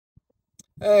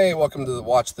Hey, welcome to the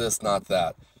Watch This, Not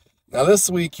That. Now, this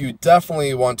week you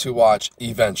definitely want to watch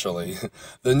Eventually,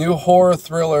 the new horror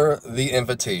thriller, The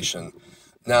Invitation.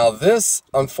 Now, this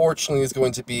unfortunately is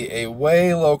going to be a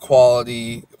way low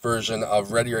quality version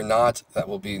of Ready or Not that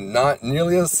will be not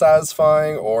nearly as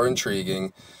satisfying or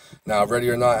intriguing. Now, Ready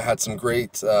or Not had some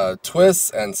great twists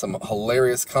and some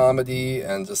hilarious comedy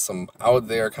and just some out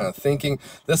there kind of thinking.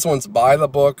 This one's by the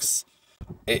books.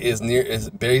 It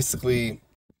is basically.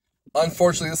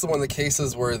 Unfortunately, this is one of the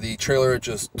cases where the trailer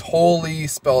just totally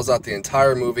spells out the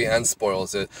entire movie and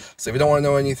spoils it. So if you don't want to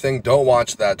know anything, don't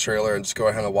watch that trailer and just go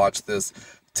ahead and watch this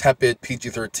tepid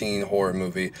PG-13 horror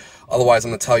movie. Otherwise,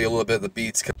 I'm going to tell you a little bit of the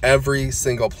beats, every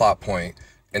single plot point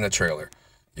in the trailer.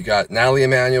 You got Natalie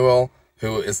Emmanuel,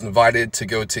 who is invited to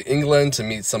go to England to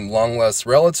meet some long-lost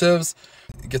relatives,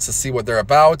 gets to see what they're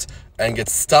about, and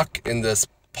gets stuck in this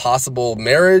possible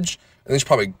marriage. And then she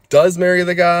probably does marry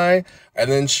the guy,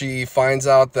 and then she finds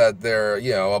out that they're,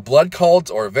 a blood cult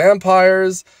or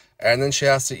vampires, and then she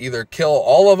has to either kill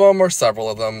all of them or several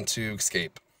of them to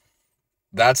escape.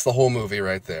 That's the whole movie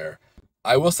right there.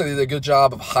 I will say they did a good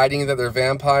job of hiding that they're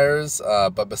vampires,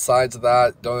 but besides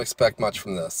that, don't expect much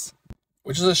from this.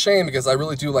 Which is a shame because I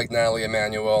really do like Natalie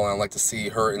Emmanuel and I'd like to see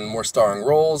her in more starring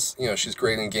roles. She's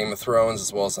great in Game of Thrones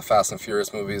as well as the Fast and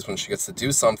Furious movies when she gets to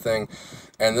do something.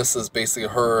 And this is basically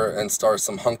her and stars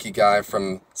some hunky guy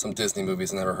from some Disney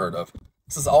movies I never heard of.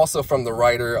 This is also from the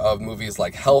writer of movies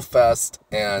like Hellfest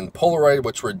and Polaroid,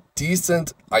 which were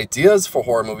decent ideas for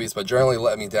horror movies, but generally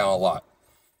let me down a lot.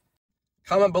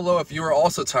 Comment below if you are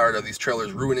also tired of these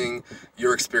trailers ruining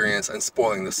your experience and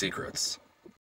spoiling the secrets.